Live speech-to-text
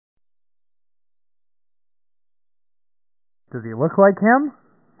Does he look like him?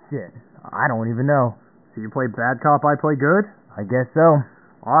 Shit, I don't even know. So you play bad cop, I play good? I guess so.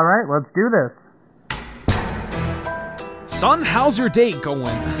 Alright, let's do this. Son, how's your day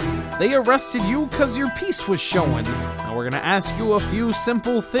going? They arrested you because your piece was showing. Now we're gonna ask you a few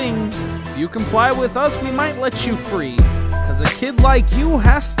simple things. If you comply with us, we might let you free. Cause a kid like you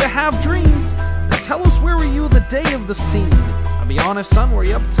has to have dreams. Now tell us, where were you the day of the scene? I'll be honest, son, were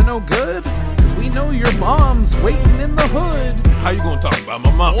you up to no good? Cause we know your mom's waiting in the hood. How you gonna talk about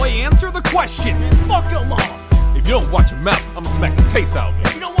my mom? Boy, answer the question, man. Fuck your mom. If you don't watch your mouth, I'm gonna smack the taste out of you.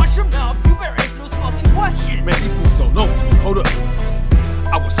 If you don't watch your mouth, you better answer those fucking questions. Man, these fools don't know. Hold up.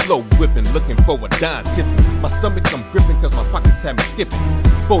 I was slow whipping, looking for a dime tipping. My stomach I'm gripping cause my pockets had me skipping.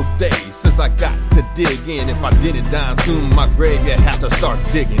 4 days since I got to dig in. If I didn't die soon, my grave yeah have to start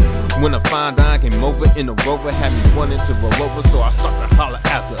digging. When a fine dime came over in a Rover, had me wanting to roll over, so I start to holler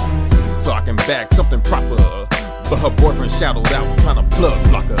at her so I can bag something proper. But her boyfriend shadowed out trying to plug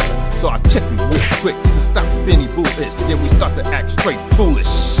block her. So I checked him real quick to stop any bullish. Then we start to act straight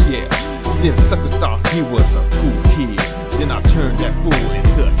foolish, yeah. Then suckers thought he was a cool kid. Then I turned that fool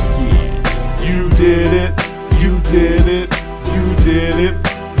into a skid. You did it, you did it, you did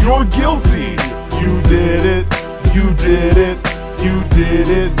it. You're guilty. You did it, you did it, you did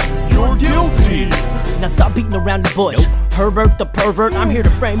it. You're guilty. Now stop beating around the bush. Herbert the pervert, I'm here to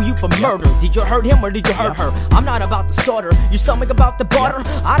frame you for murder. Did you hurt him or did you hurt her? I'm not about to slaughter your stomach about the butter.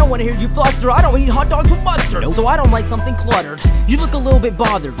 I don't want to hear you fluster. I don't eat hot dogs with mustard. So I don't like something cluttered. You look a little bit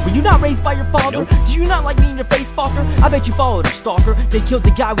bothered. Were you not raised by your father? Do you not like me in your face, fucker? I bet you followed a stalker. They killed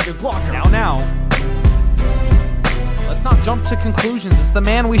the guy with your Glocker. Now. Let's not jump to conclusions. Is the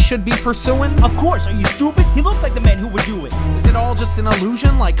man we should be pursuing? Of course, are you stupid? He looks like the man who would do it. Is it all just an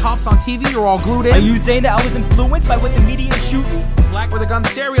illusion, like cops on TV are all glued in? Are you saying that I was influenced by what the media is shooting? Black with a gun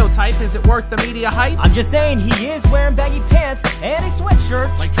stereotype, is it worth the media hype? I'm just saying he is wearing baggy pants and a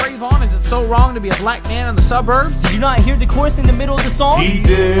sweatshirt. Like Trayvon, is it so wrong to be a black man in the suburbs? Did you not hear the chorus in the middle of the song? He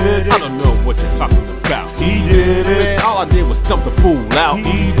did it. I don't know what you're talking about. He did it. Man, all I did was stump the fool out.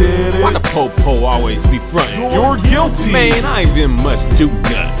 He did it. Why the po-po always be frontin'? You're guilty. Man, I ain't been much do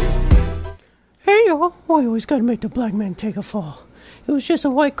nothing. Hey y'all, why you always gotta make the black man take a fall? It was just a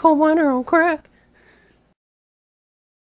white coal miner on crack.